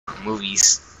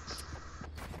movies.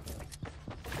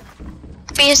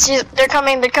 Beast, they're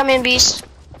coming, Beast.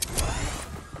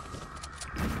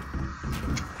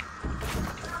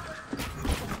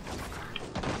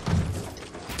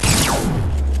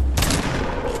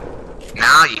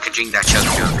 Now you can drink that chug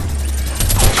jug.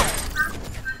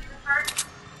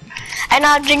 And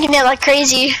I'm drinking it like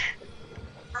crazy.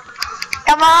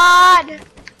 Come on!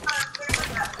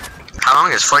 How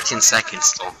long is 14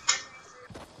 seconds though?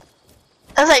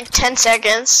 That's like 10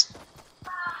 seconds.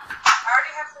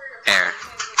 There.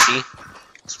 See?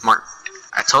 Smart.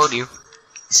 I told you.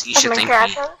 See, you should thank me.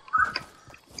 Oh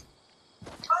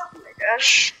my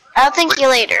gosh. I'll thank you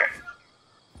later.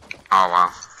 Oh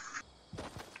wow.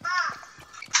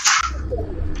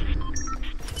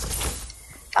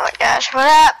 Oh my gosh, what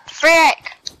up?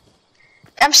 Frick!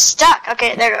 I'm stuck.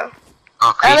 Okay, there we go.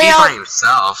 Oh, Creepy's by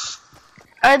himself.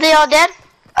 Are they all dead?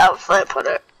 Oh, flip, put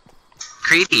it.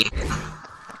 Creepy.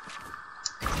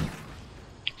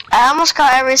 I almost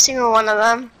got every single one of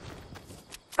them.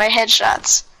 My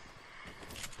headshots.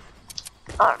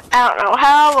 I don't know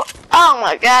how. Oh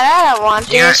my god, I don't want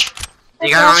this. You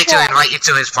got me to invite you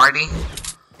to his party?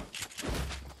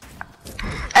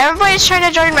 Everybody's trying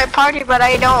to join my party, but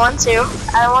I don't want to.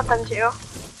 I don't want them to.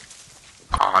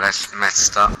 Oh, that's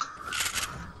messed up.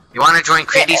 You want to join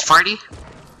Creedy's party?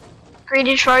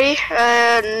 Creedy's party?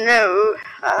 No.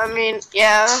 I mean,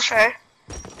 yeah, that's right.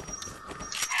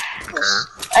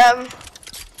 Okay.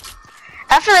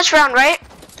 After this round, right?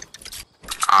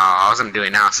 I was gonna do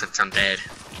it now since I'm dead.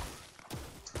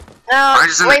 No, I'm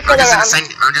just wait for the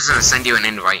round. I'm just gonna send you an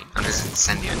invite. I'm just gonna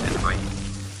send you an invite.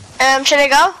 Should I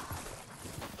go?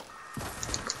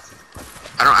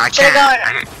 I can't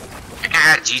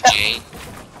add GJ.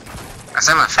 I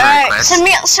sent my friend request.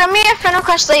 Send me a friend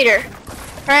request later.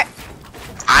 Alright?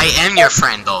 I am your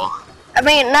friend though. I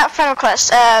mean, not friend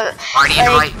request, Party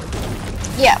invite?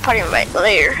 Yeah, party invite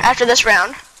later, after this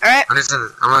round. Alright? I'm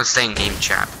gonna stay in game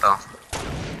chat though.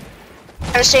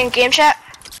 I'm gonna stay in game chat?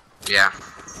 Yeah.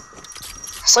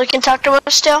 So you can talk to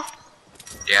us still?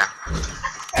 Yeah.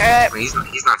 Alright. But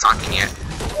he's not talking yet.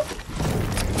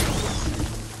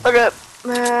 What up?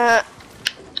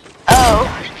 Oh,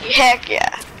 heck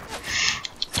yeah.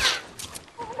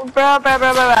 Bro.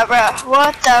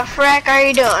 What the frick are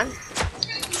you doing?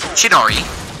 Chidori.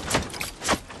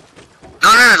 No,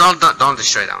 don't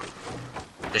destroy that one.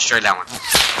 Destroy that one.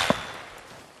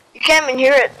 You can't even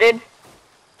hear it, dude.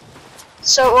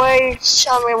 So why are you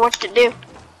telling me what to do?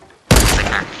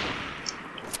 Okay.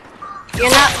 You're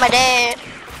not my dad.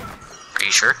 Are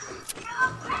you sure?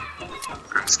 I'm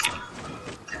just kidding.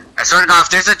 I swear to God, if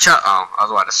there's a chug, I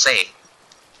was about to say.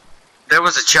 There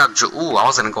was a chug. Ooh, I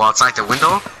was gonna go outside the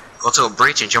window, go to a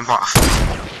bridge, and jump off.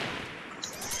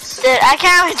 Dude, I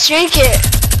can't even drink it.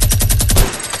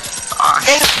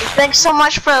 Thanks so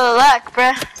much for the luck,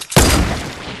 bruh.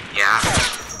 Yeah,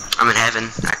 I'm in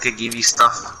heaven. I could give you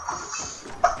stuff.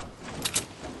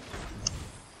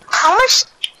 How much?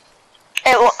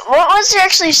 Hey, what was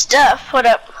actually stuff? Hold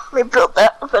up, let me build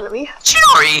that in front of me.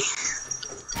 Chidori!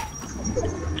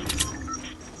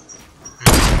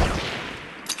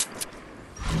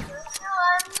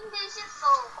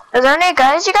 Is there any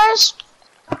guys, you guys?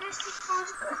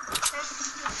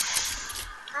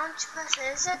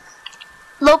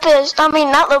 Lopez, I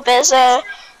mean not Lopez, the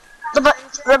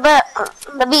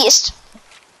Beast.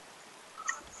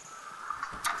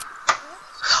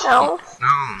 No.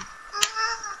 No.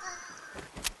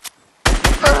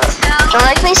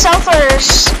 Directly south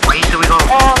first. Wait till we go.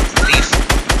 Leave.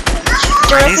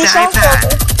 Directly south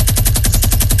first.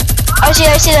 I see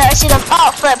them.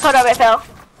 Oh, flip, hold up, I fell.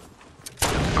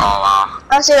 Oh wow.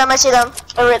 I see them.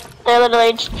 They're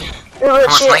literally just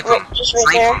right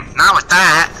there. Not with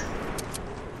that.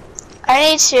 I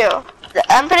need to.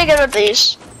 I'm pretty good with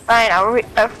these. Fine, I'll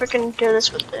freaking do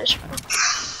this with this.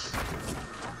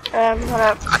 Hold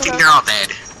up. I think they're all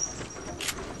dead.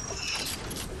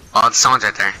 Oh, someone's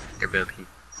right there. They're building.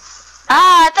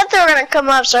 Ah, I thought they were gonna come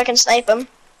up so I can snipe them.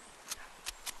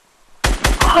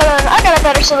 Hold on, I got a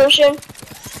better solution.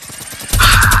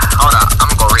 Hold on, I'm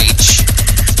gonna go reach.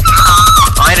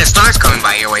 Oh, yeah, the storm's coming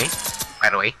by your way. By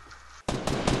the way.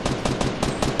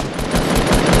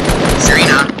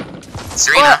 Serena.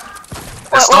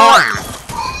 The storm.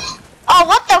 Oh,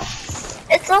 what the f?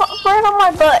 It's right on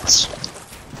my butt.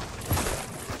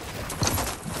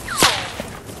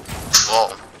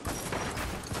 Whoa.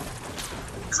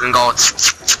 It's gonna go.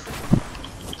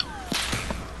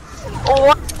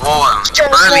 Whoa,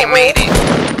 barely made it.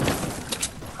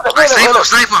 Alright,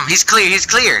 snipe him. He's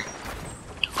clear.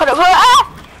 Hold up.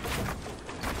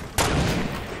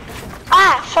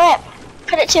 Ah, flip.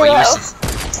 Put it too low.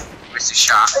 We're missed a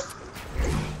shot.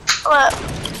 What?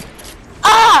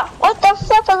 Ah! What the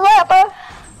flip is that, bro?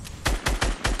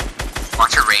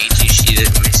 Watch her rage. If she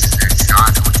misses her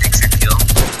shot, someone takes her kill.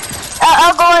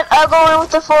 I'll go in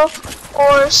with the full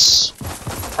force.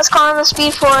 Let's call in the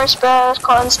speed force, bro. Let's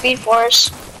call in the speed force.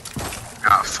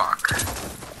 Oh fuck.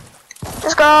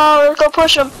 Let's go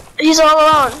push him. He's all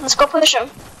alone. Let's go push him.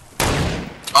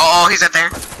 Oh, he's up there.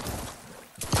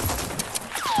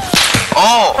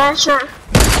 Oh! Not sure.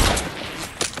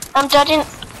 I'm judging.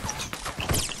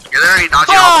 You're literally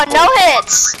dodging Oh, all the no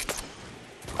bullets. hits.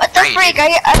 What the Right. freak?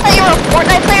 I thought you were a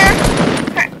Fortnite player.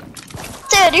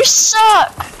 Dude, you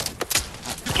suck.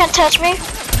 You can't touch me.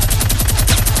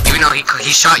 Even though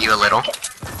he shot you a little.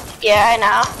 Yeah, I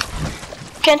know.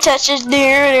 Can't touch this.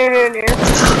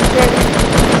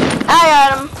 I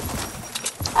got him.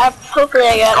 Hopefully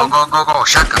I got him. Go.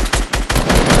 Shotgun.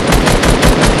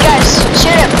 Guys,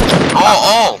 shoot him.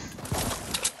 Oh.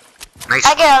 Nice.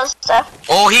 I get all this stuff.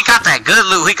 Oh, he got that good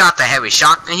loot. He got the heavy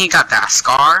shotgun. He got that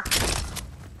scar.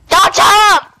 Don't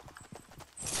jump!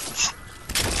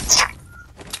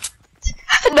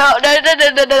 No.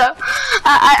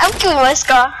 I'm killing my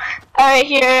scar. Alright,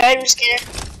 here. I'm just kidding.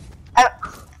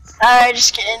 Alright,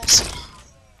 just kidding.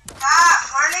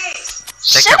 Marley.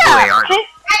 Take Shut that blue up, AR. okay?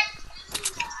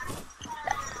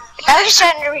 I was just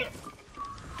trying to read.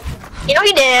 You know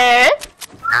he did.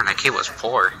 Man, that kid was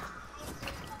poor.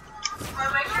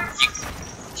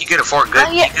 He could afford good.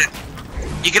 Oh, yeah.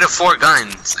 He could afford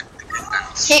guns.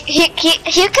 Like the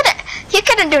good guns. He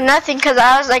couldn't do nothing because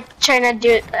I was like trying to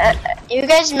do. You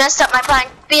guys messed up my plan.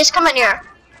 Beast, come in here.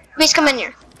 Beast, come in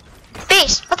here.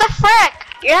 Beast, what the frick?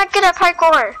 You're not good at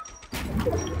parkour.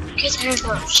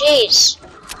 Jeez.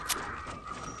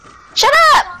 Shut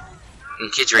up.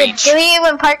 And kids Do rage. you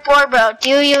even parkour, bro? Do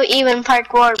you even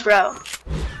parkour, bro?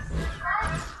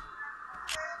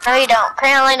 No, you don't.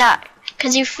 Apparently not.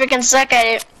 Cause you freaking suck at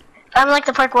it. I'm like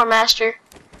the parkour master.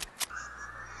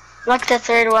 Like the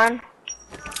third one.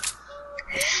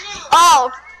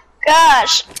 Oh,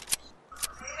 gosh.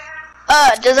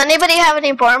 Does anybody have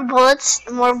any more bullets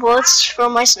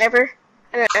from my sniper?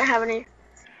 I don't have any.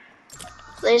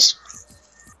 Please.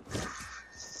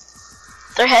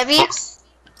 They're heavy.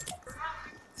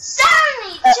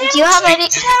 Do you have any?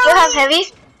 Do you have heavy?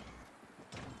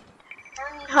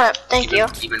 Hold up, thank you.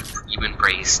 Even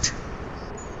praised.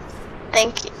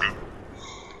 Thank you.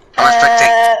 I'm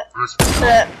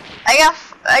spectating.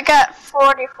 I got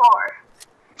 44.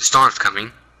 The storm's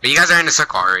coming. But you guys are in the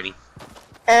circle already.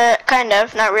 Kind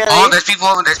of, not really. Oh, there's people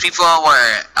where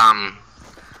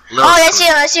little Oh,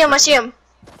 I see him.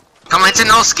 Come on, it's a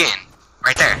no skin.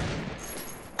 Right there.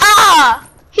 Ah!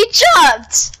 He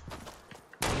jumped!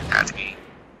 That's me.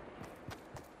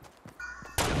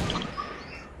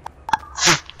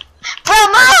 Bro,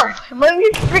 move! Move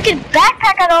your freaking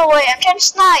backpack out of the way. I'm trying to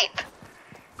snipe.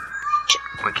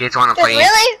 When kids want to Dude, play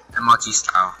really? MLG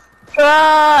style.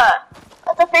 Bruh.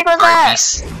 What the freak was that?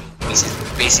 Beast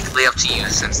is basically up to you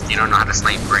since you don't know how to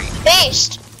snipe right.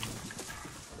 Beast!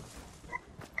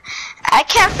 I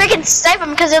can't freaking snipe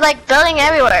them because they're like building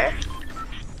everywhere.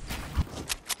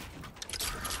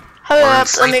 Hold up,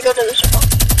 let me go to the circle.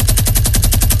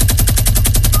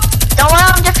 Don't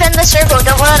let them defend the circle,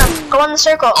 don't let them. Go in the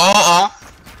circle. Oh.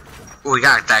 Ooh, we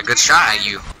got that good shot at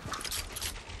you.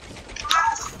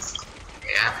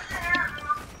 Yeah.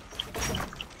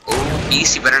 Oh,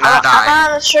 Beast, you better not I'm die. not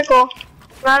in the circle.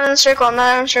 I'm not in the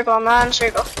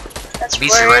circle. That's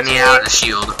Beast is running out of the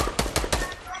shield.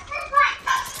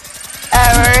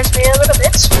 Where's me a little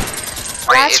bit?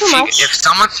 Wait, Not too much. if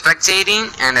someone's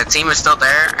spectating and the team is still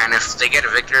there, and if they get a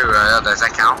victory, does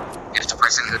that count? If the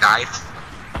person who died?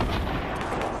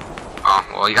 Oh,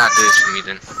 well, you gotta do this for me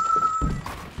then.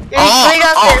 We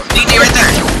got this. DJ right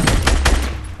there!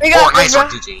 We got nice this, one,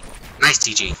 bro. DJ. Nice,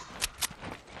 DJ.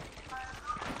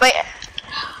 Wait.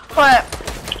 What?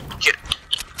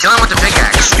 Kill him with the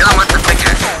pickaxe.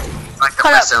 Like the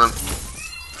Hold best of him.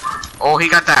 Oh, he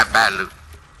got that bad loot.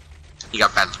 He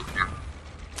got bad loot now.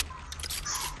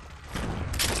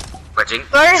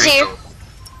 Where is he?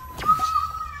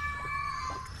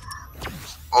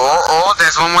 Oh,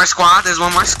 there's one more squad.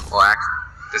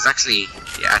 There's actually,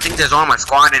 yeah, I think there's one more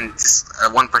squad and just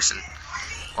one person.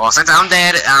 Well, since I'm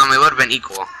dead, it would have been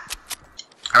equal.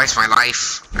 I risked my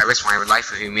life. I risked my life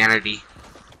for humanity.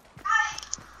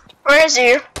 Where is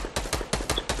he?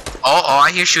 Oh,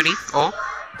 I hear shooting. Oh.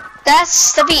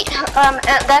 That's the beat.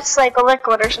 That's like a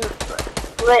liquid or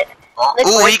something. Lit.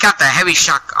 Oh, he got the heavy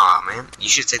shotgun. Aw, man. You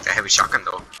should take the heavy shotgun,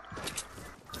 though.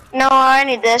 No, I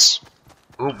need this.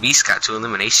 Ooh, Beast got 2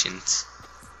 eliminations.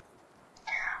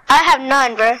 I have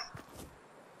none, bro.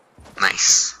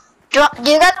 Nice. Do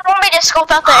you guys want me to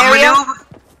scope out the area?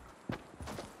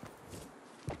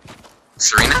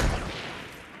 Serena?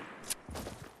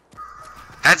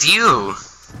 That's you.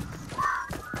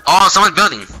 Oh, someone's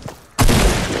building.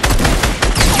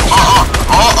 Oh.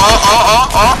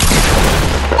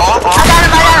 I got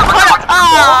him. Hold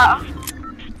up.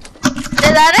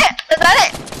 Is that it?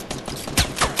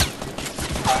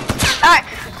 Alright.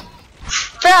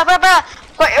 Bruh.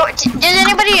 Wait,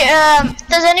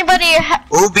 does anybody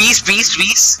Oh, beast.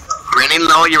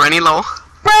 You're running low.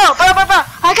 Bro,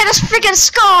 I got a freaking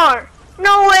scar!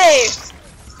 No way!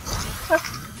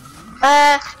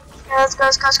 Let's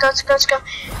go.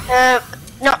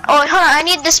 No, hold on, I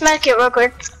need this medkit real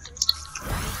quick.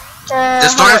 The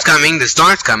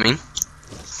storm's coming.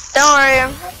 Don't worry,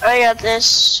 I got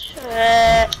this.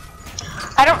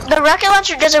 The rocket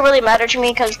launcher doesn't really matter to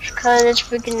me cause it's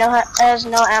freaking has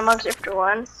no ammo except for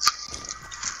one.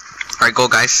 Alright, go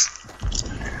guys.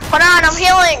 Hold on, I'm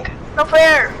healing. No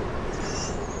fair.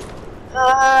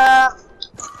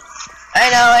 I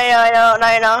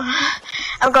know.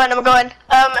 I'm going.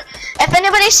 If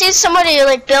anybody sees somebody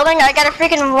like building, I got a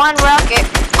freaking one rocket.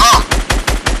 Oh!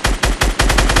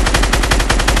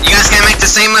 You guys can't make the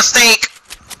same mistake.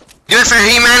 Do it for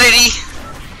humanity.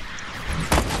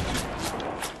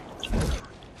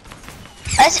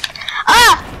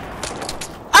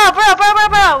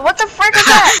 Bro, what the frick is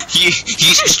that? you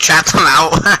just trapped them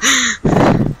out.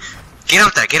 Get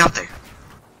up there.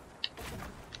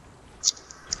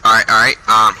 Alright,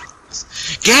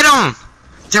 get them!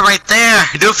 They're right there!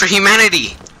 Do it for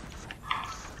humanity!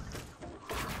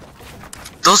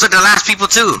 Those are the last people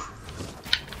too!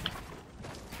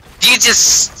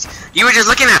 You were just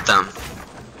looking at them!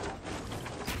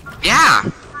 Yeah!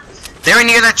 They were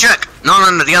near that truck! No,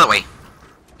 the other way.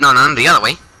 No, the other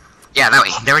way. Yeah, that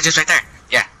way. They were just right there.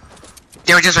 Yeah.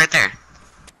 They were just right there.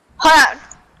 Hold on.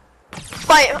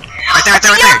 Wait. Right there.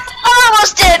 Yeah,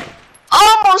 almost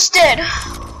did!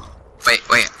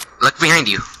 Wait. Look behind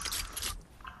you.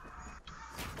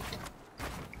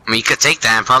 I mean, you could take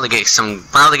that and probably get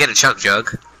a chug jug.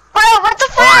 Bro, what the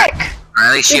frick? Or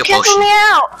at least see a potion. You're kicking me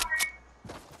out.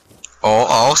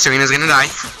 Oh, Serena's gonna die.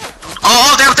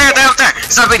 Oh, they're up there!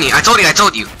 It's not Vinny. I told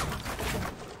you.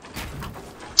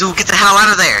 Dude, get the hell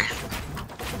out of there.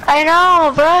 I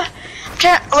know, bro.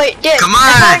 Wait, dude. Come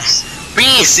on!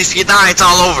 Beast, if you die, it's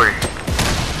all over.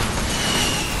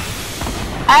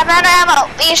 I have out of ammo.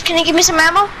 Beast, can you give me some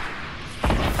ammo?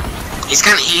 It's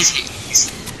kinda easy.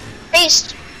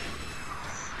 Beast.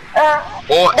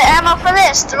 The ammo for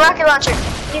this, the rocket launcher.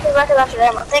 You can rocket launcher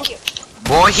ammo. Thank you.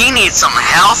 Boy, he needs some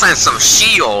health and some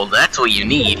shield. That's what you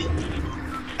need.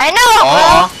 I know,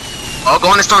 bro. Oh,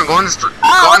 go in the storm. Go in the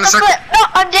circle. No,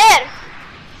 I'm dead.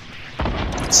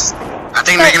 I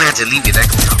think they're gonna have to leave you there.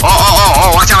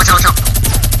 Oh, watch out.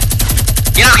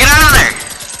 Get out of there.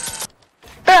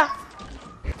 Bro.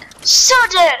 So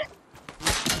dead.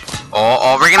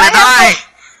 Oh, we're gonna die.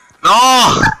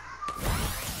 No.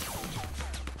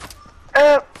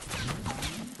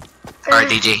 Alright,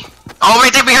 DJ. Oh,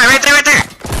 right there behind, right there.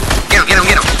 Get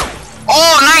him.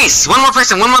 Oh, nice. One more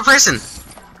person.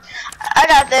 I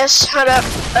got this. Hold up.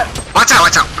 Watch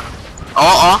out.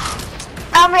 Oh.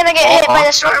 I'm gonna get hit by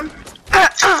the storm.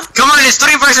 Come on, it's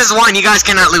 3 versus 1. You guys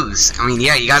cannot lose. I mean,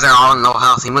 yeah, you guys are all in low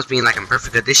health. He must be in like a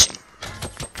perfect condition.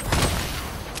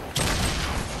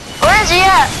 Where is he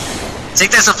at?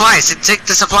 Take the supply.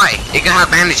 It can have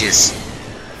bandages.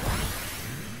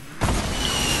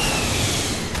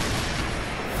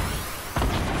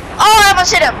 Oh, I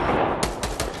almost hit him.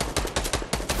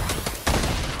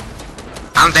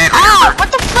 I'm dead. Ow,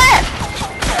 what the flip?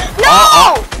 No!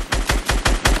 Oh.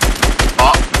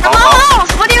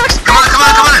 What do you expect?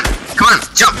 Come on.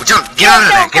 Jump. Get out of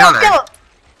there. Kill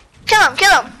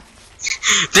him.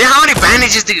 Dude, how many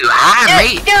bandages do you have,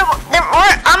 mate? Dude,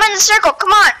 I'm in the circle.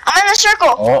 Come on. I'm in the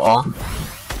circle. Oh.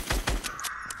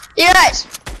 You guys.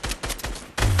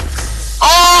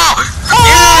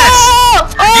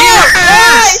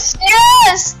 Yes!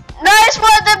 Yes! Nice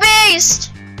one, the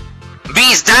beast.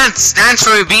 Beast stands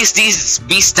for me.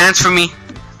 Beast stands for me.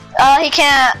 He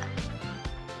can't.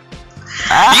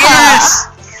 Yes!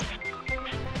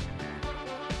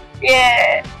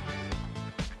 Yeah.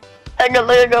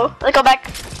 Let go. Let's go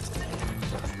back.